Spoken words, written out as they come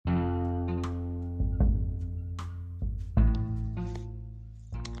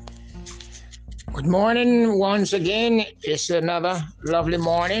Good morning once again. It's another lovely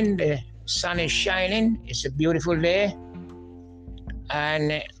morning. The sun is shining. It's a beautiful day.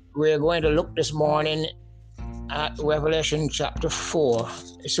 And we're going to look this morning at Revelation chapter 4.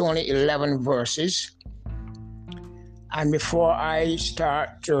 It's only 11 verses. And before I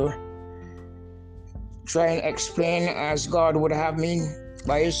start to try and explain as God would have me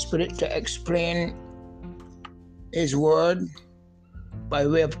by His Spirit to explain His Word by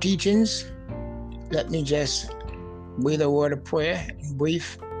way of teachings, let me just breathe a word of prayer in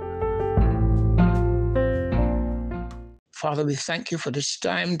brief. Father, we thank you for this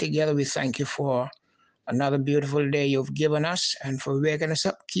time together. We thank you for another beautiful day you've given us and for waking us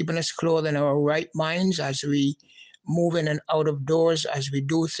up, keeping us clothed in our right minds as we move in and out of doors, as we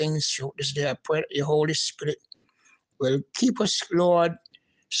do things throughout this day. I pray that your Holy Spirit will keep us, Lord,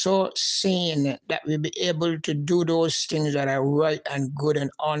 so sane that we'll be able to do those things that are right and good and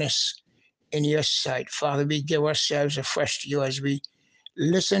honest in your sight. Father, we give ourselves afresh to you as we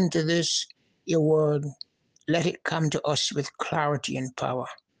listen to this, your word. Let it come to us with clarity and power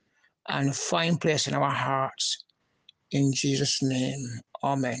and find place in our hearts. In Jesus' name,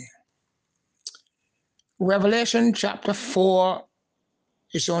 amen. Revelation chapter 4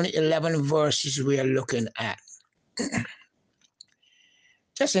 is only 11 verses we are looking at.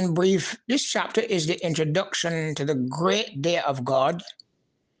 Just in brief, this chapter is the introduction to the great day of God.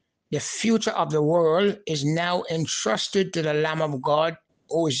 The future of the world is now entrusted to the Lamb of God,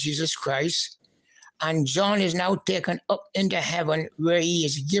 who is Jesus Christ. And John is now taken up into heaven where he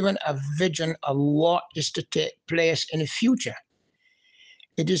is given a vision of what is to take place in the future.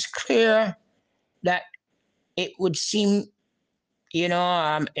 It is clear that it would seem, in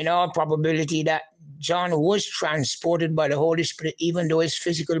all probability, that John was transported by the Holy Spirit, even though his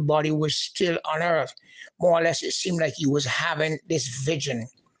physical body was still on earth. More or less, it seemed like he was having this vision,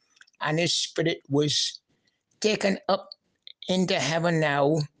 and his spirit was taken up into heaven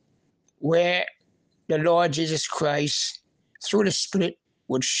now, where the Lord Jesus Christ, through the Spirit,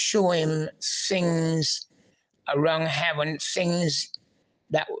 would show him things around heaven, things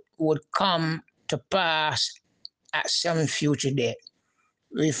that would come to pass at some future date.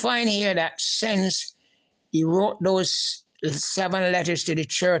 We find here that since he wrote those 7 letters to the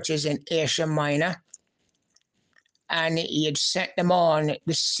churches in Asia Minor, and he had sent them on,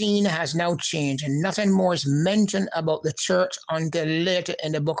 the scene has now changed, and nothing more is mentioned about the church until later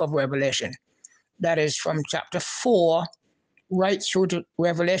in the book of Revelation. That is from chapter 4 right through to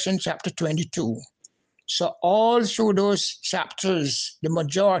Revelation chapter 22. So all through those chapters, the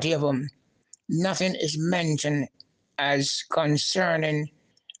majority of them, nothing is mentioned as concerning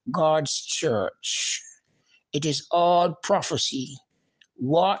God's church. It is all prophecy.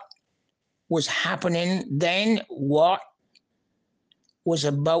 What was happening then, what was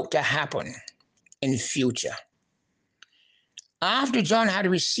about to happen in the future. After John had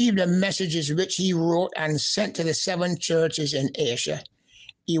received the messages which he wrote and sent to the 7 churches in Asia,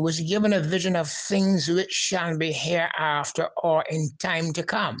 he was given a vision of things which shall be hereafter or in time to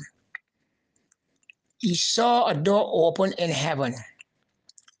come. He saw a door open in heaven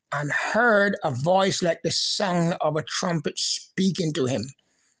and heard a voice like the sound of a trumpet speaking to him.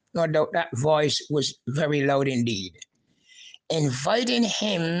 No doubt that voice was very loud indeed, inviting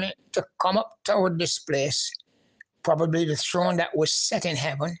him to come up toward this place, probably the throne that was set in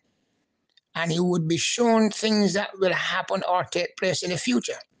heaven, and he would be shown things that will happen or take place in the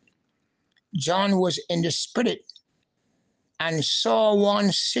future. John was in the Spirit and saw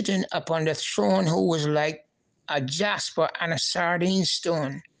one sitting upon the throne who was like a jasper and a sardine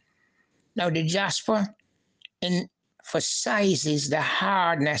stone. Now, the jasper emphasizes the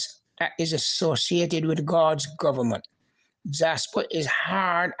hardness that is associated with God's government. Jasper is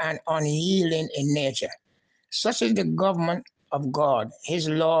hard and unyielding in nature. Such is the government of God. His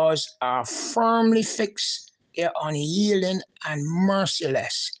laws are firmly fixed, they're unyielding and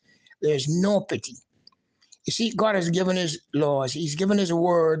merciless. There's no pity. You see, God has given His laws, He's given His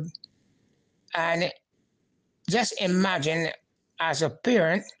word, and just imagine as a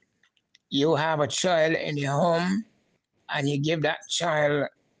parent, you have a child in your home and you give that child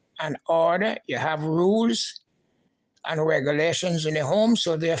an order, you have rules and regulations in the home,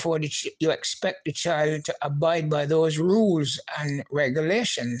 so therefore you expect the child to abide by those rules and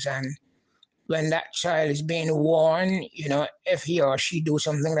regulations. And when that child is being warned, if he or she do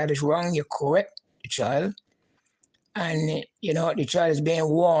something that is wrong, you correct the child. And, the child is being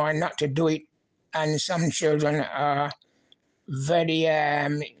warned not to do it. And some children are very,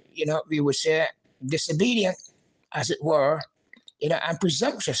 we would say disobedient, as it were, and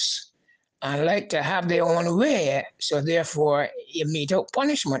presumptuous. and like to have their own way. So therefore, you mete out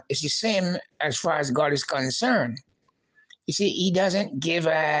punishment. It's the same as far as God is concerned. You see, He doesn't give,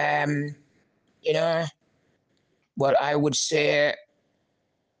 you know, what I would say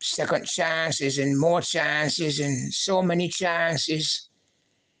second chances and more chances and so many chances.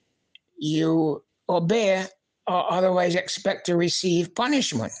 You obey or otherwise expect to receive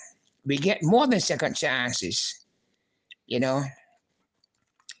punishment. We get more than second chances, you know.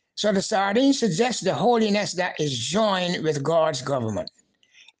 So the sardine suggests the holiness that is joined with God's government.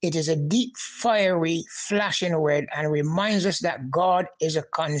 It is a deep, fiery, flashing word and reminds us that God is a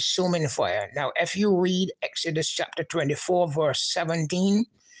consuming fire. Now, if you read Exodus chapter 24, verse 17,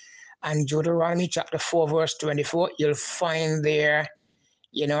 and Deuteronomy chapter 4, verse 24, you'll find there,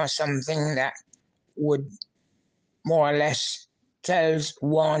 something that would more or less tells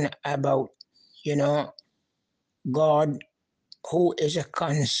one about, you know, God who is a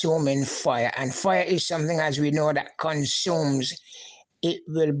consuming fire. And fire is something, as we know, that consumes. It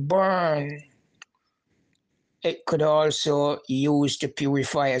will burn. It could also use to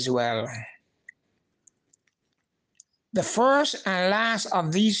purify as well. The first and last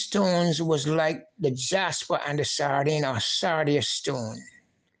of these stones was like the jasper and the sardine or sardius stone.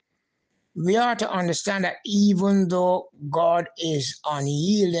 We are to understand that even though God is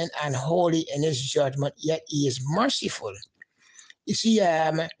unyielding and holy in his judgment, yet he is merciful. You see,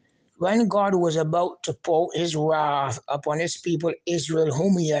 when God was about to pour his wrath upon his people Israel,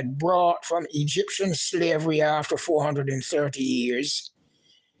 whom he had brought from Egyptian slavery after 430 years,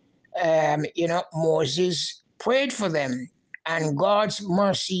 Moses prayed for them, and God's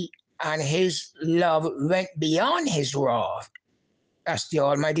mercy and his love went beyond his wrath. That's the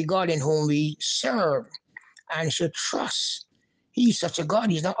Almighty God in whom we serve and should trust. He's such a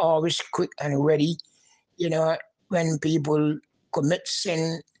God. He's not always quick and ready. You know, when people commit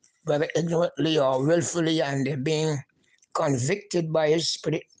sin, whether ignorantly or willfully, and they're being convicted by His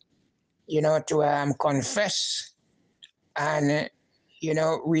Spirit, to confess and,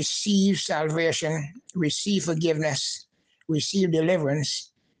 receive salvation, receive forgiveness, receive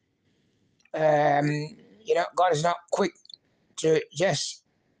deliverance. Um, God is not quick to just,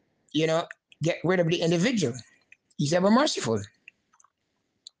 you know, get rid of the individual. He's ever merciful.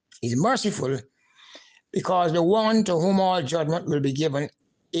 He's merciful because the one to whom all judgment will be given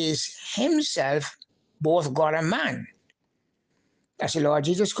is himself both God and man. That's the Lord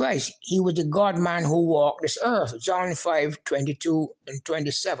Jesus Christ. He was the God man who walked this earth. John 5:22 and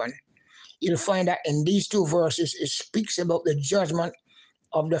 27. You'll find that in these two verses, it speaks about the judgment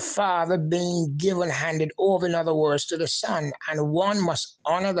of the Father being given, handed over, in other words, to the Son. And one must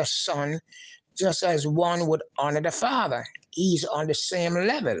honor the Son just as one would honor the Father. He's on the same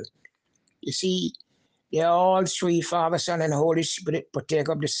level. You see, they all three, Father, Son, and Holy Spirit, partake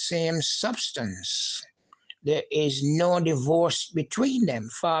of the same substance. There is no divorce between them,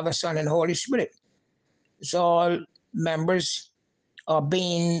 Father, Son, and Holy Spirit. It's all members or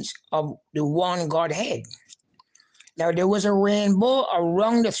beings of the one Godhead. Now, there was a rainbow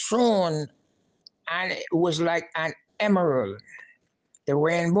around the throne, and it was like an emerald. The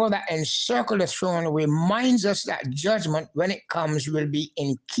rainbow that encircled the throne reminds us that judgment, when it comes, will be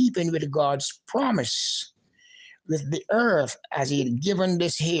in keeping with God's promise with the earth as he had given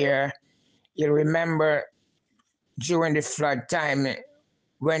this here. You remember during the flood time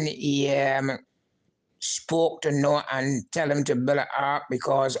when he spoke to Noah and tell him to build an ark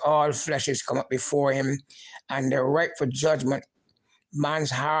because all flesh has come up before him and the right for judgment.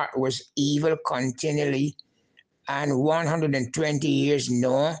 Man's heart was evil continually, and 120 years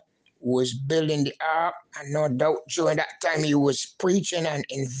Noah was building the ark, and no doubt during that time he was preaching and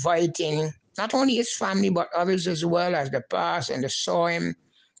inviting not only his family but others as well as the past, and they saw him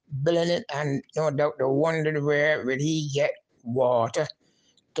building it, and no doubt they wondered where will he get water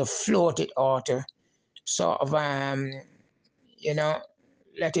to float it or to sort of you know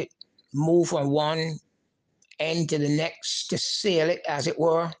let it move from one end to the next to sail it as it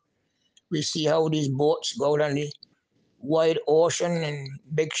were. We see how these boats go down the wide ocean and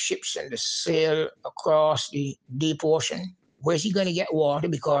big ships and they sail across the deep ocean. Where's he going to get water?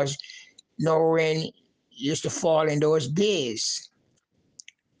 Because no rain used to fall in those days.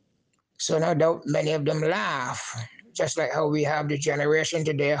 So no doubt many of them laugh, just like how we have the generation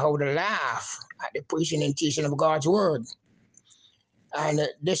today, how they laugh at the preaching and teaching of God's word. And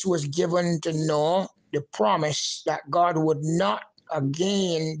this was given to know the promise that God would not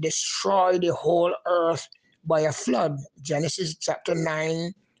again destroy the whole earth by a flood. Genesis chapter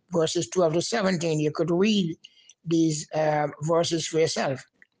 9, verses 12 to 17. You could read these verses for yourself.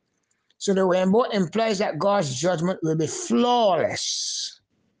 So the rainbow implies that God's judgment will be flawless,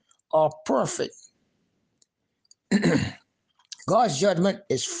 or perfect. God's judgment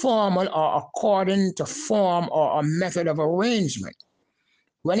is formal or according to form or a method of arrangement.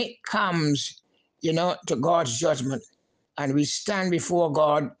 When it comes, to God's judgment, and we stand before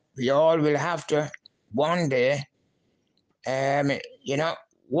God, we all will have to one day, um, you know,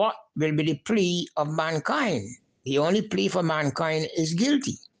 what will be the plea of mankind? The only plea for mankind is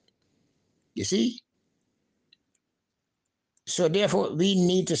guilty. You see? So therefore, we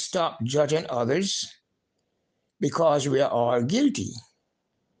need to stop judging others because we are all guilty.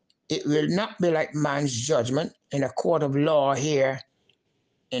 It will not be like man's judgment in a court of law here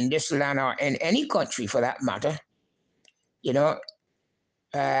in this land or in any country for that matter, you know,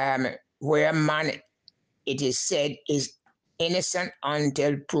 um, where man, it is said, is innocent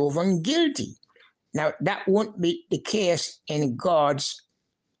until proven guilty. Now, that won't be the case in God's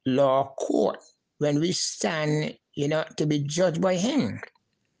law court when we stand, to be judged by Him.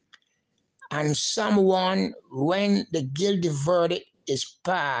 And someone, when the guilty verdict is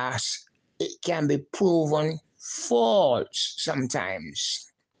passed, it can be proven false sometimes.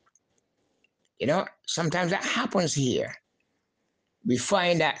 Sometimes that happens here. We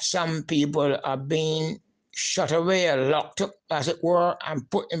find that some people are being shut away, locked up, as it were, and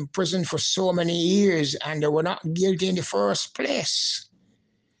put in prison for so many years, and they were not guilty in the first place.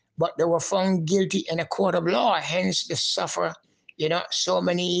 But they were found guilty in a court of law, hence they suffer, so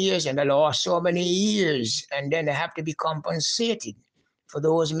many years in the law, so many years, and then they have to be compensated for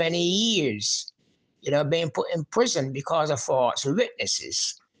those many years, being put in prison because of false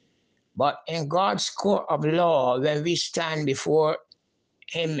witnesses. But in God's court of law, when we stand before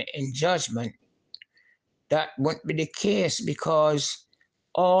Him in judgment, that won't be the case because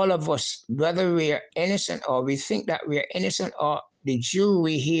all of us, whether we are innocent or we think that we are innocent, or the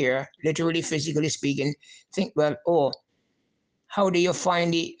jury here, literally, physically speaking, think, well, oh, how do you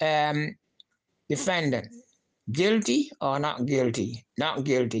find the defendant? Guilty or not guilty? Not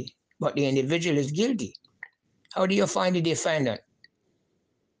guilty, but the individual is guilty. How do you find the defendant?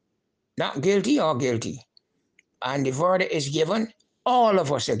 Not guilty or guilty? And the verdict is given, all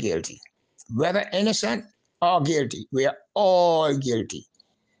of us are guilty. Whether innocent or guilty, we are all guilty.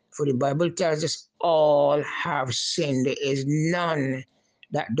 For the Bible tells us all have sinned. There is none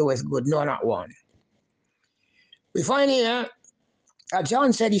that doeth good, no, not one. We find here that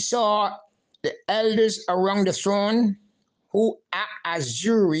John said he saw the elders around the throne who act as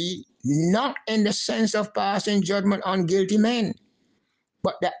jury, not in the sense of passing judgment on guilty men,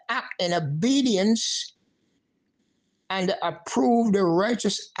 but they act in obedience and approve the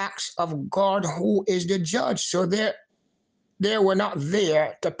righteous acts of God who is the judge. So they were not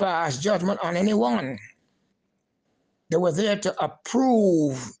there to pass judgment on anyone. They were there to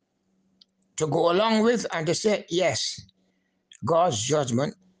approve, to go along with, and to say, yes, God's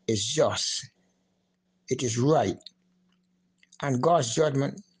judgment is just. It is right. And God's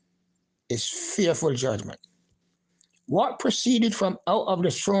judgment is fearful judgment. What proceeded from out of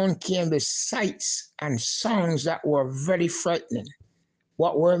the throne came the sights and sounds that were very frightening.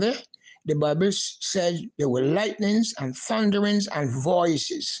 What were they? The Bible said there were lightnings and thunderings and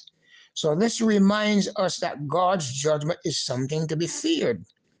voices. So this reminds us that God's judgment is something to be feared.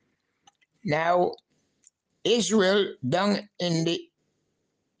 Now, Israel down in the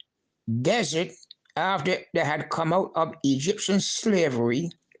desert, after they had come out of Egyptian slavery,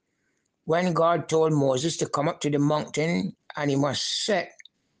 when God told Moses to come up to the mountain and he must set,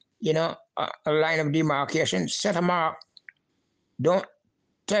 a line of demarcation, set a mark. Don't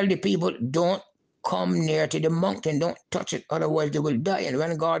tell the people, don't come near to the mountain, don't touch it, otherwise they will die. And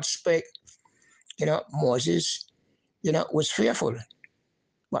when God spake, Moses, was fearful.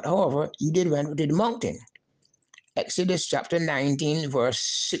 But however, he did went to the mountain. Exodus chapter 19, verse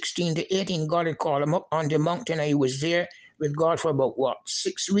 16 to 18, God had called him up on the mountain, and he was there with God for about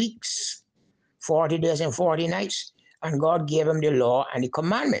 6 weeks, 40 days and 40 nights, and God gave him the law and the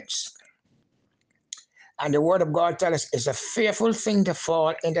commandments. And the word of God tells us it's a fearful thing to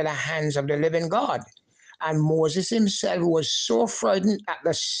fall into the hands of the living God. And Moses himself was so frightened at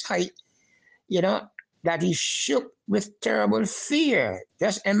the sight, that he shook with terrible fear.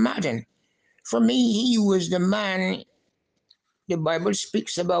 Just imagine. For me, he was the man the Bible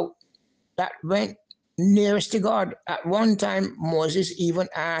speaks about that went nearest to God. At one time, Moses even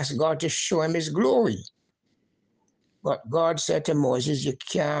asked God to show him his glory. But God said to Moses, you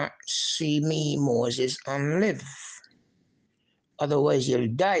can't see me, Moses, and live. Otherwise,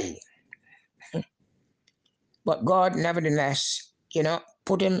 you'll die. But God, nevertheless,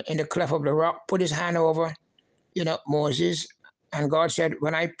 put him in the cleft of the rock, put his hand over, Moses. And God said,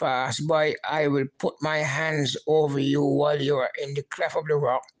 when I pass by, I will put my hands over you while you are in the cleft of the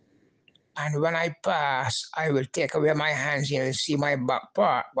rock. And when I pass, I will take away my hands, and you'll see my back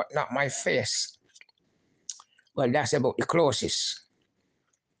part, but not my face. Well, that's about the closest.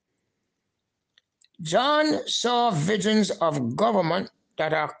 John saw visions of government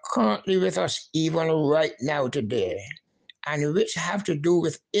that are currently with us even right now today, and which have to do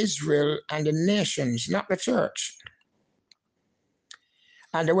with Israel and the nations, not the church.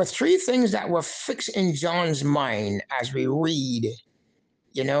 And there were three things that were fixed in John's mind as we read,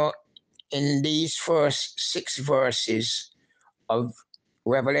 you know, in these first 6 verses of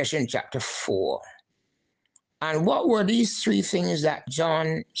Revelation chapter 4. And what were these three things that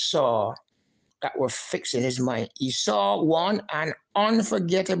John saw that were fixed in his mind? He saw one, an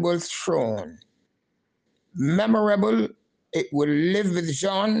unforgettable throne, memorable. It would live with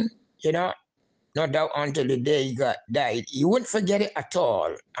John, you know, no doubt until the day he died. He wouldn't forget it at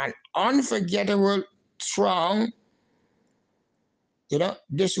all. An unforgettable throne,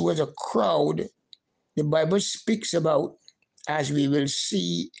 this was a crowd the Bible speaks about, as we will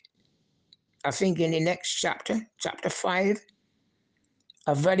see, I think, in the next chapter, chapter 5.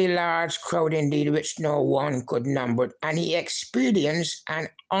 A very large crowd indeed, which no one could number, and he experienced an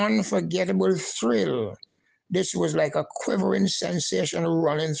unforgettable thrill. This was like a quivering sensation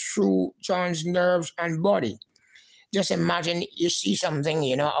running through John's nerves and body. Just imagine you see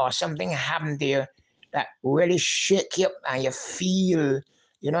something, or something happened to you that really shake you up, and you feel,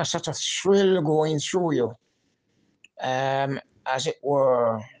 such a thrill going through you. As it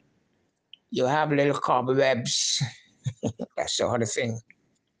were, you have little cobwebs, that sort of thing.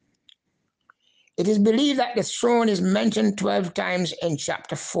 It is believed that the throne is mentioned 12 times in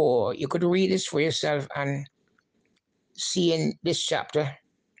chapter 4. You could read this for yourself and see in this chapter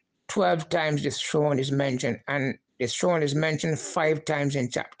 12 times the throne is mentioned, and the throne is mentioned 5 times in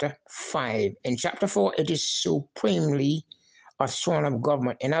chapter 5. In chapter 4, it is supremely a throne of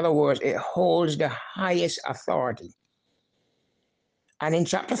government. In other words, it holds the highest authority. And in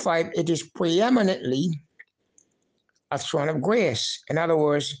chapter 5, it is preeminently a throne of grace. In other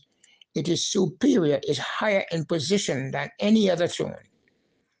words, it is superior, is higher in position than any other throne.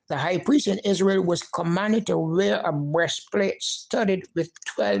 The high priest in Israel was commanded to wear a breastplate studded with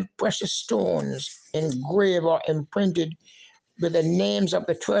 12 precious stones, engraved or imprinted with the names of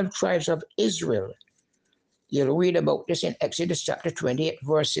the 12 tribes of Israel. You'll read about this in Exodus chapter 28,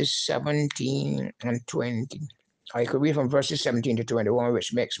 verses 17 and 20. I could read from verses 17 to 21,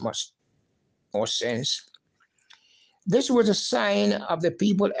 which makes much more sense. This was a sign of the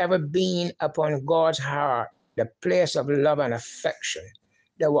people ever being upon God's heart, the place of love and affection.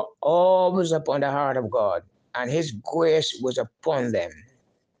 They were always upon the heart of God, and His grace was upon them.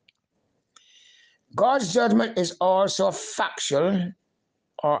 God's judgment is also factual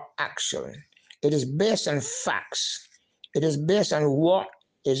or actual. It is based on facts. It is based on what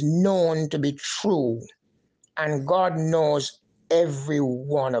is known to be true. And God knows every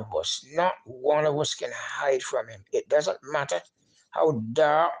one of us. Not one of us can hide from Him. It doesn't matter how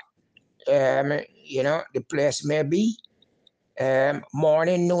dark, the place may be.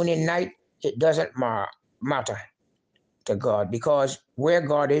 Morning, noon, and night, it doesn't matter to God, because where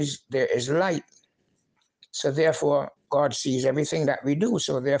God is, there is light. So therefore, God sees everything that we do.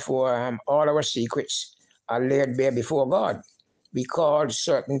 So therefore, all our secrets are laid bare before God. We call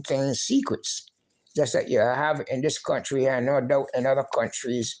certain things secrets. Just that you have in this country, and no doubt in other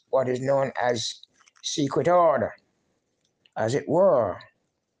countries, what is known as secret order, as it were.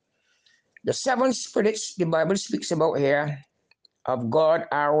 The seven spirits the Bible speaks about here of God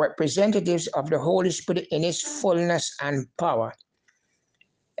are representatives of the Holy Spirit in His fullness and power.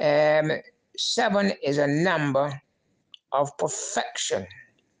 Um, 7 is a number of perfection.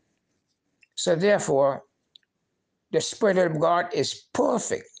 So therefore, the Spirit of God is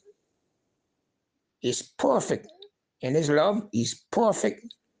perfect. He's perfect in His love. He's perfect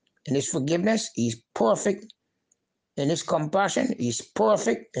in His forgiveness. He's perfect in His compassion. He's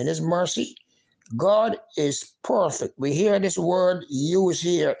perfect in His mercy. God is perfect. We hear this word used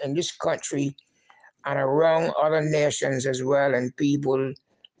here in this country and around other nations as well, and people,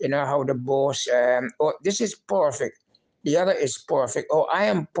 how the boss, oh, this is perfect. The other is perfect. Oh, I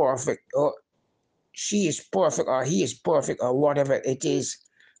am perfect. Oh, she is perfect, or he is perfect, or whatever it is.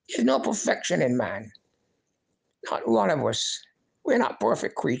 There's no perfection in man. Not one of us. We're not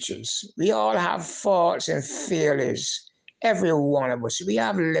perfect creatures. We all have faults and failures. Every one of us. We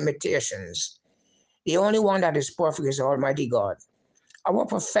have limitations. The only one that is perfect is Almighty God. Our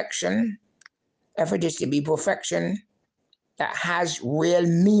perfection, if it is to be perfection that has real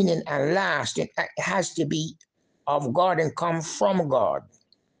meaning and lasting, it has to be of God and come from God.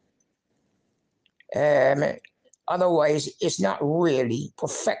 Um, Otherwise, it's not really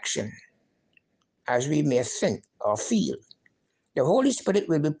perfection. as we may think or feel. The Holy Spirit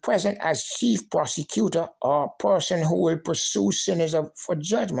will be present as chief prosecutor or person who will pursue sinners for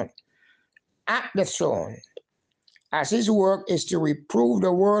judgment at the throne, as his work is to reprove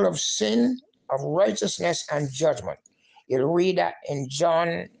the world of sin, of righteousness, and judgment. You'll read that in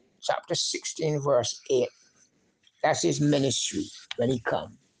John chapter 16, verse 8. That's his ministry when he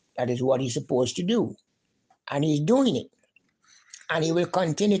comes. That is what he's supposed to do. And he's doing it. And he will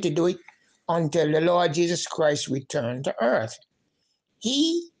continue to do it until the Lord Jesus Christ returns to earth.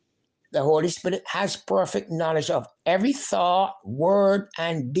 He, the Holy Spirit, has perfect knowledge of every thought, word,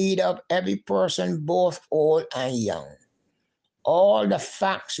 and deed of every person, both old and young. All the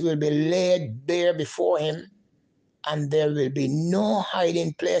facts will be laid bare before him, and there will be no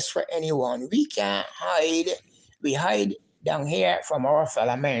hiding place for anyone. We can't hide. We hide down here from our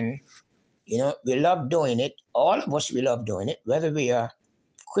fellow men. We love doing it. All of us, we love doing it, whether we are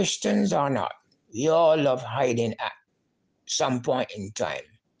Christians or not. We all love hiding at some point in time.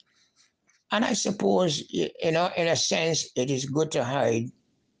 And I suppose, in a sense, it is good to hide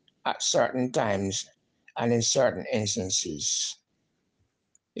at certain times and in certain instances,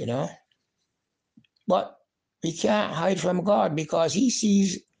 you know. But we can't hide from God because He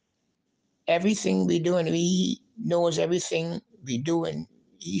sees everything we do and He knows everything we do and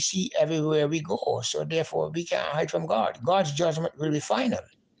He sees everywhere we go. So therefore, we can't hide from God. God's judgment will be final.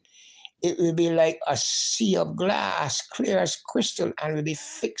 It will be like a sea of glass, clear as crystal, and will be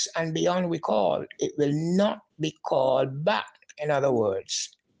fixed and beyond recall. It will not be called back, in other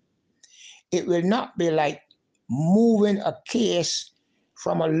words. It will not be like moving a case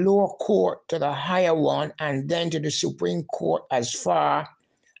from a lower court to the higher one and then to the Supreme Court as far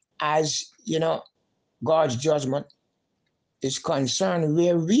as, God's judgment is concerned,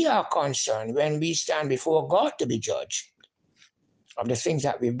 where we are concerned when we stand before God to be judged of the things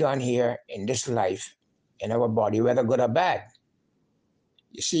that we've done here in this life, in our body, whether good or bad.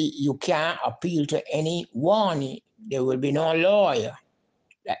 You see, you can't appeal to anyone. There will be no lawyer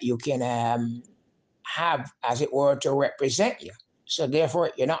that you can have, as it were, to represent you. So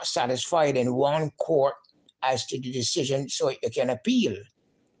therefore, you're not satisfied in one court as to the decision, so you can appeal.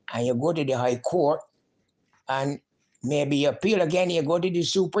 And you go to the High Court, and maybe you appeal again, you go to the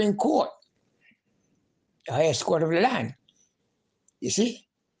Supreme Court, the highest court of the land. You see,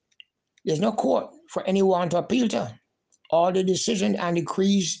 there's no court for anyone to appeal to. All the decisions and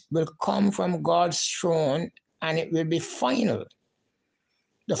decrees will come from God's throne, and it will be final.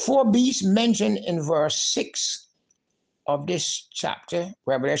 The four beasts mentioned in verse 6 of this chapter,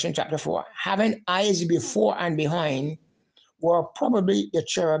 Revelation chapter 4, having eyes before and behind, were probably the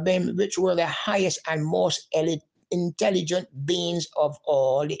cherubim, which were the highest and most intelligent beings of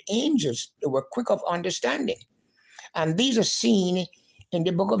all the angels. They were quick of understanding. And these are seen in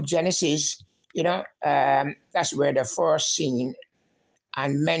the book of Genesis. That's where the first scene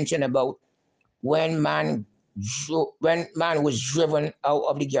and mention about when man was driven out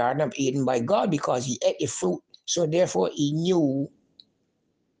of the Garden of Eden by God because he ate the fruit. So therefore he knew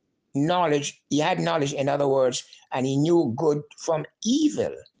knowledge. He had knowledge, in other words, and he knew good from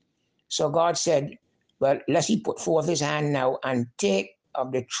evil. So God said, well, lest he put forth his hand now and take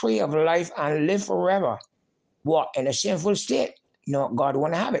of the tree of life and live forever. What, in a sinful state? No, God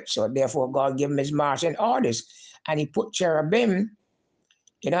won't have it. So therefore God gave him his marching orders. And he put cherubim,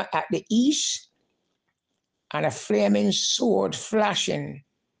 at the east, and a flaming sword flashing,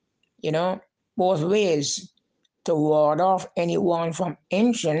 both ways to ward off anyone from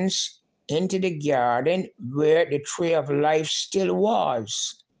entrance into the garden where the tree of life still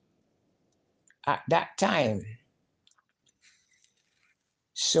was at that time.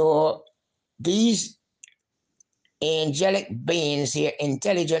 So these angelic beings here,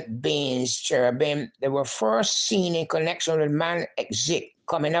 intelligent beings, cherubim, they were first seen in connection with man exit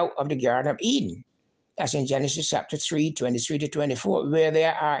coming out of the Garden of Eden. That's in Genesis chapter 3, 23 to 24, where they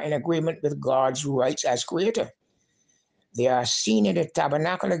are in agreement with God's rights as creator. They are seen in the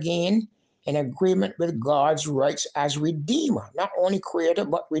tabernacle again in agreement with God's rights as redeemer, not only creator,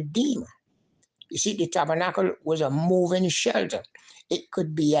 but redeemer. You see, the tabernacle was a moving shelter. It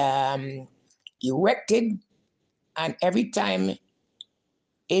could be erected, and every time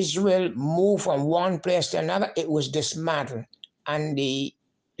Israel moved from one place to another, it was dismantled. And the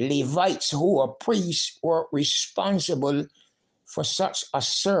Levites, who were priests, were responsible for such a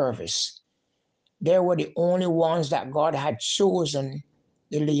service. They were the only ones that God had chosen,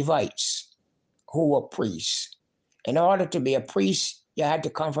 the Levites, who were priests. In order to be a priest, you had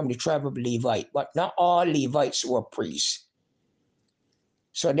to come from the tribe of Levite, but not all Levites were priests.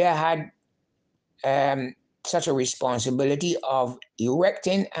 So they had such a responsibility of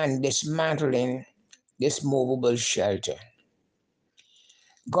erecting and dismantling this movable shelter.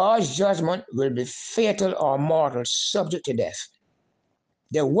 God's judgment will be fatal or mortal, subject to death.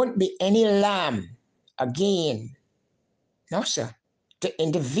 There won't be any lamb again, no, sir, to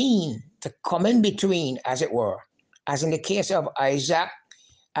intervene, to come in between, as it were, as in the case of Isaac,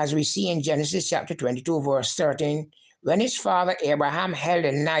 as we see in Genesis chapter 22, verse 13, when his father Abraham held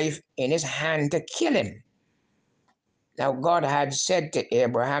a knife in his hand to kill him. Now, God had said to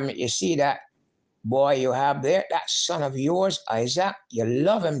Abraham, you see that boy you have there, that son of yours, Isaac, you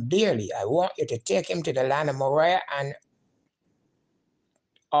love him dearly. I want you to take him to the land of Moriah and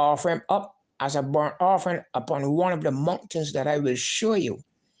offer him up as a burnt offering upon one of the mountains that I will show you.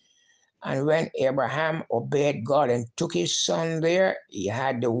 And when Abraham obeyed God and took his son there, he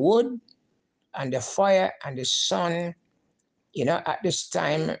had the wood and the fire, and the son, at this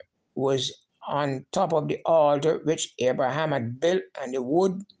time was on top of the altar which Abraham had built, and the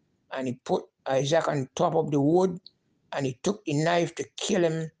wood, and he put Isaac on top of the wood, and he took the knife to kill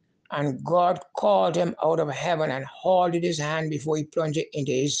him. And God called him out of heaven and held his hand before he plunged it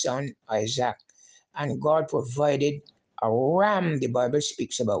into his son Isaac. And God provided a ram, the Bible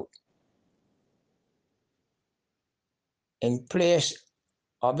speaks about, in place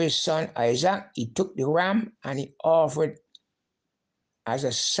of his son Isaac. He took the ram and he offered as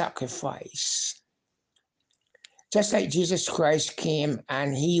a sacrifice. Just like Jesus Christ came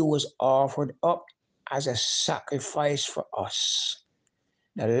and he was offered up as a sacrifice for us,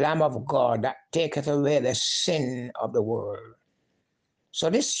 the Lamb of God that taketh away the sin of the world. So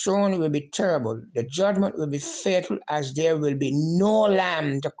this throne will be terrible. The judgment will be fatal, as there will be no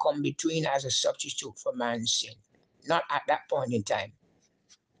lamb to come between as a substitute for man's sin. Not at that point in time.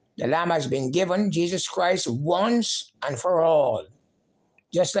 The lamb has been given, Jesus Christ, once and for all.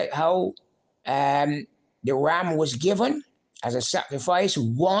 Just like how the ram was given as a sacrifice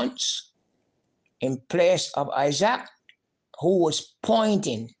once in place of Isaac, who was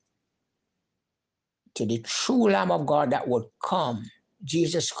pointing to the true Lamb of God that would come,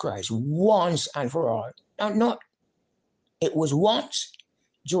 Jesus Christ, once and for all. Now, no, it was once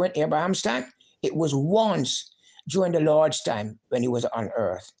during Abraham's time. It was once during the Lord's time when he was on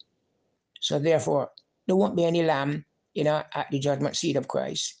earth. So therefore, there won't be any lamb, at the judgment seat of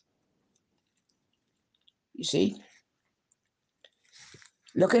Christ. You see?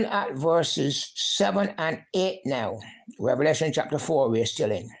 Looking at verses 7 and 8 now, Revelation chapter 4, we're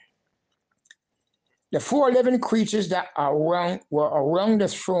still in. The four living creatures that were around the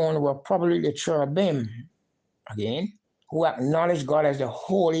throne were probably the cherubim, again, who acknowledged God as the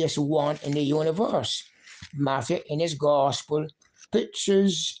holiest one in the universe. Matthew, in his gospel,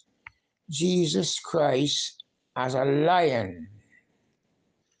 pictures Jesus Christ as a lion.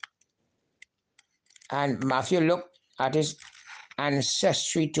 And Matthew looked at his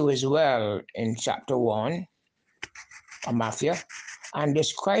ancestry too as well in chapter 1 of Matthew, and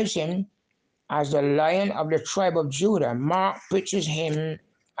describes him as the lion of the tribe of Judah. Mark pictures him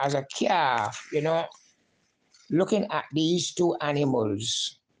as a calf, looking at these two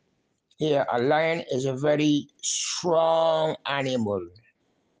animals. Here, a lion is a very strong animal,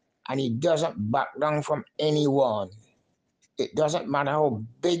 and he doesn't back down from anyone. It doesn't matter how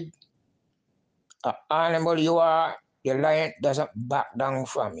big an animal you are, the lion doesn't back down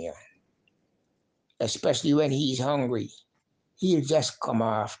from you, especially when he's hungry. He'll just come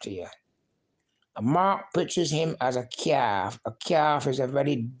after you. Mark pictures him as a calf. A calf is a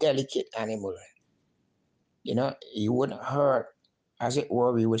very delicate animal. He wouldn't hurt, as it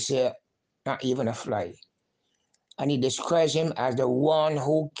were, we would say, not even a fly. And he describes him as the one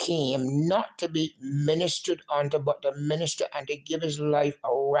who came not to be ministered unto, but to minister and to give his life a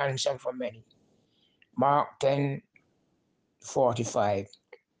ransom for many. Mark 10:45.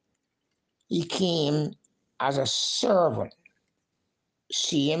 He came as a servant.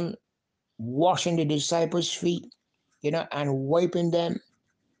 See him washing the disciples' feet, and wiping them,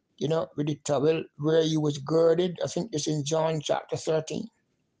 with the towel where he was girded. I think this is in John chapter 13.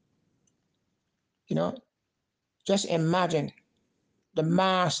 Just imagine the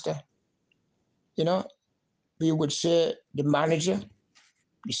master, we would say the manager,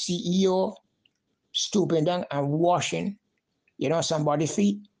 the CEO, stooping down and washing, somebody's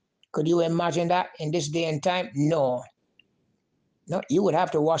feet. Could you imagine that in this day and time? No. No, you would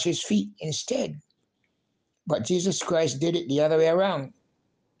have to wash his feet instead. But Jesus Christ did it the other way around.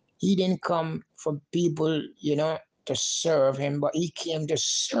 He didn't come for people, to serve him, but he came to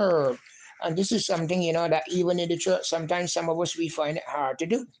serve. And this is something, that even in the church, sometimes some of us, we find it hard to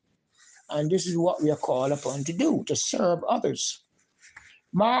do. And this is what we are called upon to do, to serve others.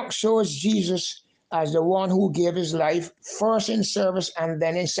 Mark shows Jesus as the one who gave his life first in service and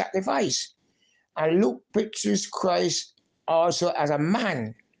then in sacrifice. And Luke pictures Christ also as a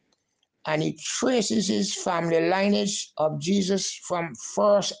man, and he traces his family lineage of Jesus from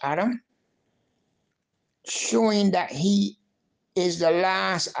first Adam, showing that he is the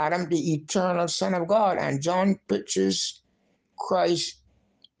last Adam, the eternal Son of God. And John pictures Christ,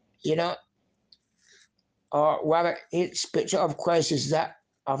 you know, or rather, his picture of Christ is that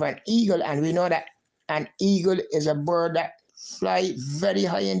of an eagle, and we know that an eagle is a bird that fly very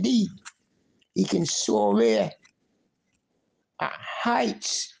high indeed. He can soar away at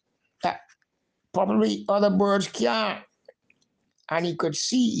heights that probably other birds can't. And he could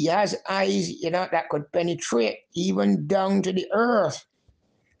see, he has eyes, that could penetrate even down to the earth.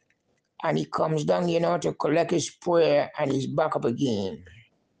 And he comes down, to collect his prey, and he's back up again.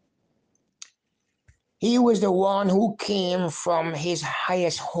 He was the one who came from his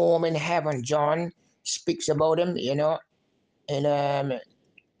highest home in heaven. John speaks about him, in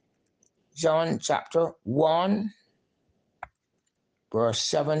John chapter 1, verse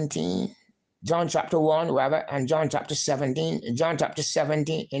 17. John chapter 1, rather, and John chapter 17. In John chapter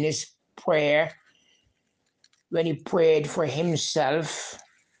 17, in his prayer, when he prayed for himself,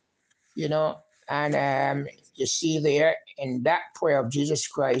 and you see there in that prayer of Jesus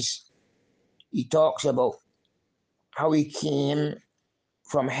Christ, he talks about how he came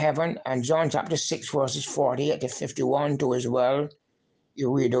from heaven, and John chapter 6, verses 48 to 51 too as well.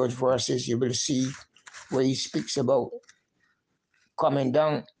 You read those verses, you will see where he speaks about coming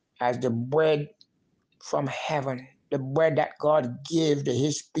down as the bread from heaven, the bread that God gave to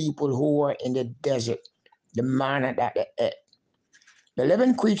his people who were in the desert, the manna that they ate. The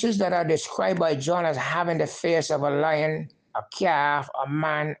living creatures that are described by John as having the face of a lion, a calf, a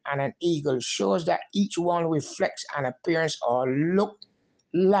man, and an eagle shows that each one reflects an appearance or look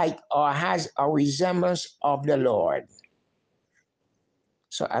like or has a resemblance of the Lord.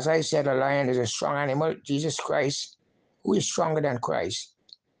 So as I said, a lion is a strong animal. Jesus Christ, who is stronger than Christ?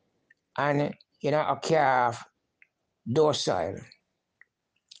 And, a calf, docile.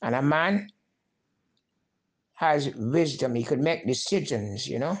 And a man has wisdom. He could make decisions,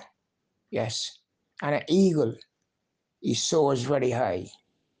 Yes. And an eagle, he soars very high.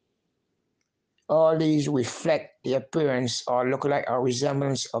 All these reflect the appearance or look like a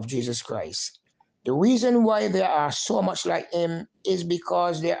resemblance of Jesus Christ. The reason why they are so much like him is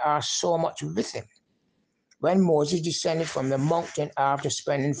because they are so much with him. When Moses descended from the mountain after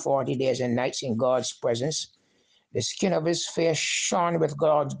spending 40 days and nights in God's presence, the skin of his face shone with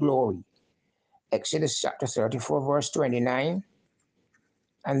God's glory. Exodus chapter 34, verse 29.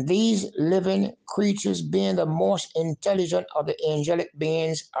 And these living creatures, being the most intelligent of the angelic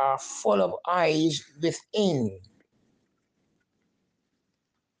beings, are full of eyes within.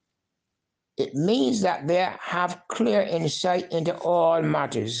 It means that they have clear insight into all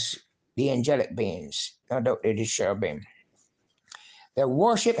matters, the angelic beings, no doubt they cherubim. They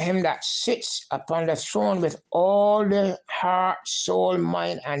worship him that sits upon the throne with all their heart, soul,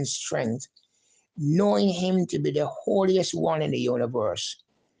 mind, and strength, knowing him to be the holiest one in the universe.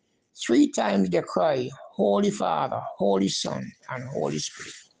 3 times they cry, Holy Father, Holy Son, and Holy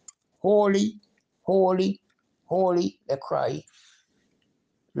Spirit. Holy, holy, holy, they cry,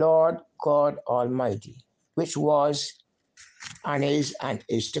 Lord God Almighty, which was and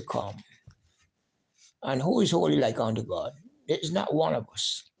is to come. And who is holy like unto God? There is not one of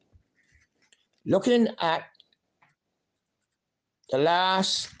us. Looking at the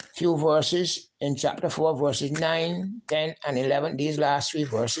last few verses in chapter 4, verses 9, 10, and 11, these last 3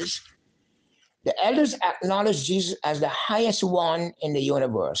 verses, the elders acknowledge Jesus as the highest one in the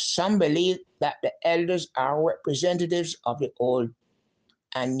universe. Some believe that the elders are representatives of the Old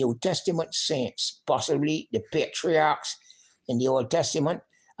and New Testament saints, possibly the patriarchs in the Old Testament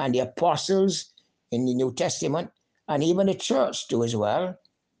and the apostles in the New Testament, and even the church too as well,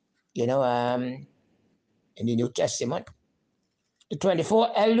 in the New Testament. The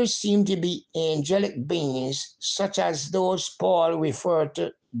 24 elders seem to be angelic beings, such as those Paul referred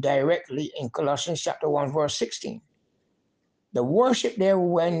to directly in Colossians chapter 1, verse 16. The worship they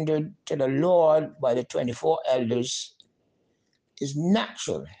rendered to the Lord by the 24 elders is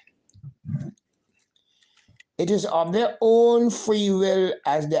natural. It is of their own free will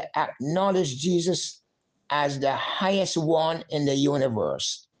as they acknowledge Jesus as the highest one in the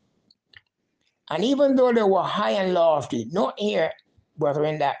universe. And even though they were high and lofty, note here,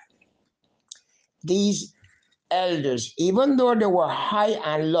 brethren, that these elders, even though they were high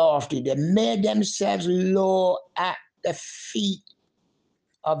and lofty, they made themselves low at the feet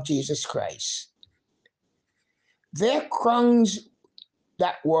of Jesus Christ. Their crowns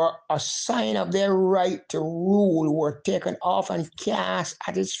that were a sign of their right to rule were taken off and cast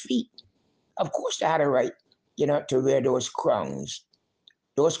at his feet. Of course, they had a right, to wear those crowns.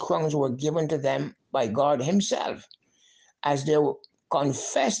 Those crowns were given to them by God Himself as they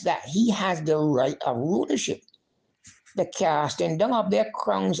confess that He has the right of rulership. The casting down of their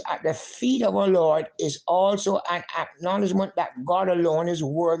crowns at the feet of our Lord is also an acknowledgement that God alone is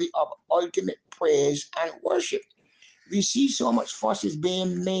worthy of ultimate praise and worship. We see so much fuss is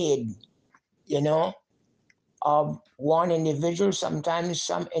being made, you know, of one individual, sometimes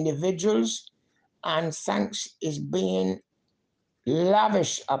some individuals, and thanks is being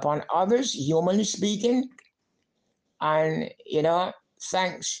lavished upon others, humanly speaking, and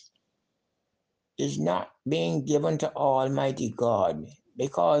thanks is not being given to Almighty God.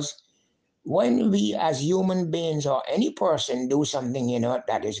 Because when we as human beings or any person do something,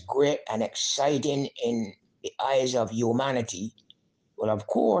 that is great and exciting in the eyes of humanity, well, of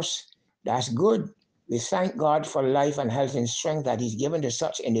course, that's good. We thank God for life and health and strength that He's given to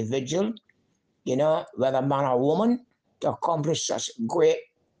such individual, whether man or woman, to accomplish such great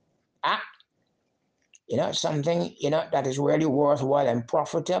act, something, that is really worthwhile and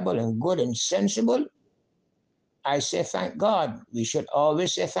profitable and good and sensible. I say thank God. We should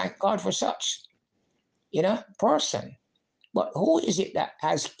always say thank God for such, person. But who is it that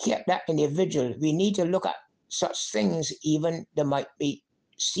has kept that individual? We need to look at such things, even they might be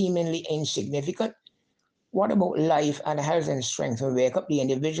seemingly insignificant. What about life and health and strength? We wake up the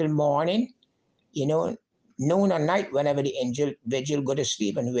individual morning, you know, noon or night, whenever the individual go to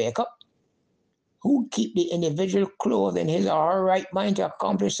sleep and wake up. Who keep the individual clothed in his or her right mind to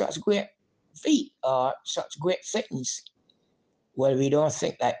accomplish such great feat or such great things? Well, we don't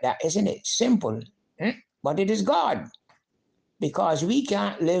think like that, isn't it? Simple. But it is God. Because we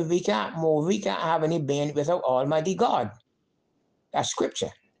can't live, we can't move, we can't have any being without Almighty God. That's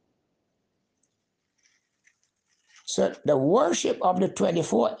scripture. So the worship of the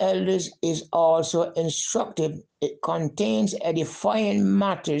 24 elders is also instructive. It contains edifying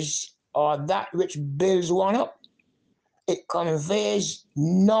matters or that which builds one up. It conveys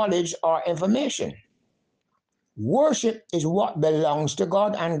knowledge or information. Worship is what belongs to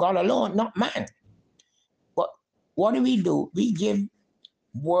God and God alone, not man. But what do? We give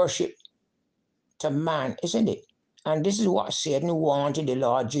worship to man, isn't it? And this is what Satan wanted the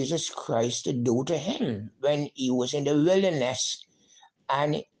Lord Jesus Christ to do to him when he was in the wilderness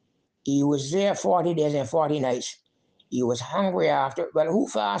and he was there 40 days and 40 nights. He was hungry after. Well, who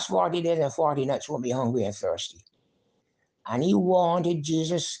fasts 40 days and 40 nights won't be hungry and thirsty? And he wanted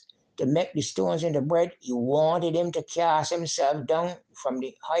Jesus to make the stones into bread. He wanted him to cast himself down from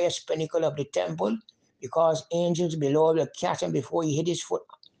the highest pinnacle of the temple because angels below will catch him before he hit his foot,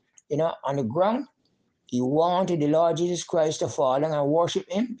 on the ground. He wanted the Lord Jesus Christ to fall down and worship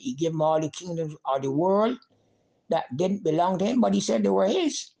him. He gave him all the kingdoms of the world that didn't belong to him, but he said they were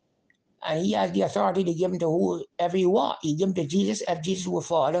his. And he has the authority to give them to whoever he wants. He gave them to Jesus if Jesus will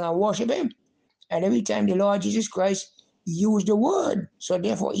fall down and worship him. And every time the Lord Jesus Christ used the word, so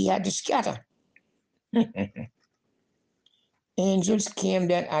therefore he had to scatter. Angels came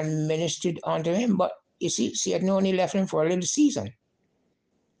then and ministered unto him, but you see, Satan only left him for a little season.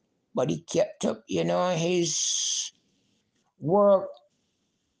 But he kept up, his work,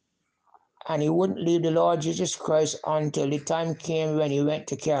 and he wouldn't leave the Lord Jesus Christ until the time came when he went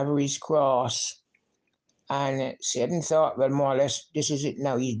to Calvary's cross. And Satan thought, well, more or less, this is it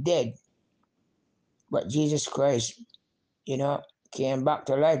now, he's dead. But Jesus Christ, came back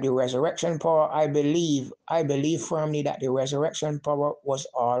to life. The resurrection power, I believe firmly that the resurrection power was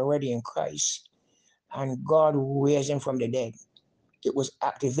already in Christ. And God raised him from the dead. It was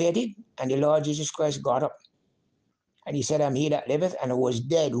activated, and the Lord Jesus Christ got up. And he said, I'm he that liveth and was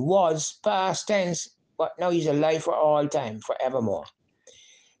dead, was past tense, but now he's alive for all time, forevermore.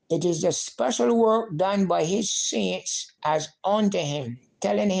 It is the special work done by his saints as unto him,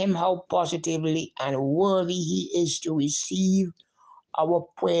 telling him how positively and worthy he is to receive our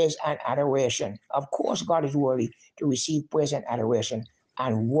praise and adoration. Of course, God is worthy to receive praise and adoration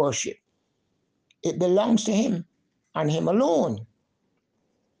and worship. It belongs to him and him alone.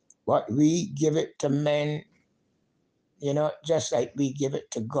 But we give it to men, just like we give it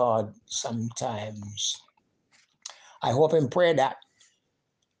to God sometimes. I hope and pray that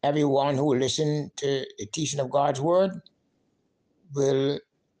everyone who listens to the teaching of God's word will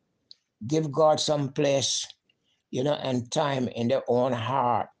give God some place, and time in their own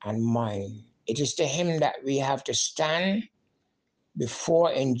heart and mind. It is to him that we have to stand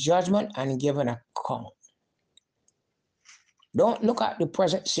before in judgment and give an account. Don't look at the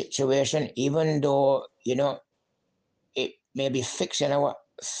present situation, even though, it may be fixing our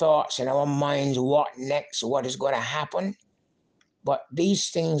thoughts and our minds what next, what is going to happen. But these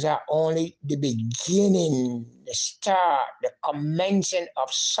things are only the beginning, the start, the commencing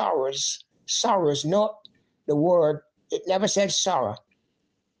of sorrows. Sorrows, not the word, it never said sorrow.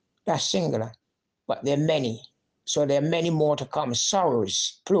 That's singular, but there are many. So there are many more to come.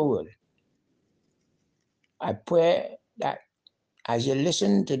 Sorrows, plural. I pray that as you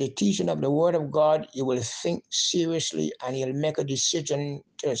listen to the teaching of the Word of God, you will think seriously and you'll make a decision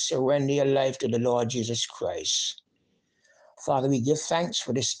to surrender your life to the Lord Jesus Christ. Father, we give thanks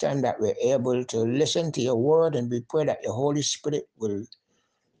for this time that we're able to listen to your Word, and we pray that your Holy Spirit will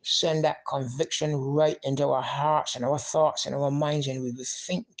send that conviction right into our hearts and our thoughts and our minds, and we will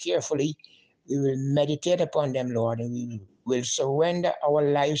think carefully. We will meditate upon them, Lord, and we will surrender our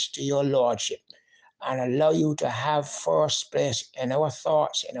lives to your Lordship and allow you to have first place in our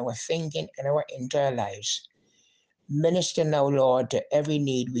thoughts, in our thinking, in our entire lives. Minister now, Lord, to every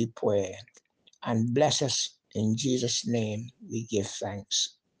need we pray, and bless us in Jesus' name. We give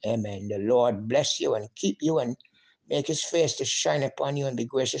thanks. Amen. The Lord bless you and keep you and make his face to shine upon you and be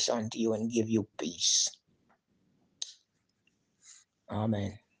gracious unto you and give you peace.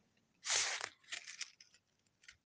 Amen.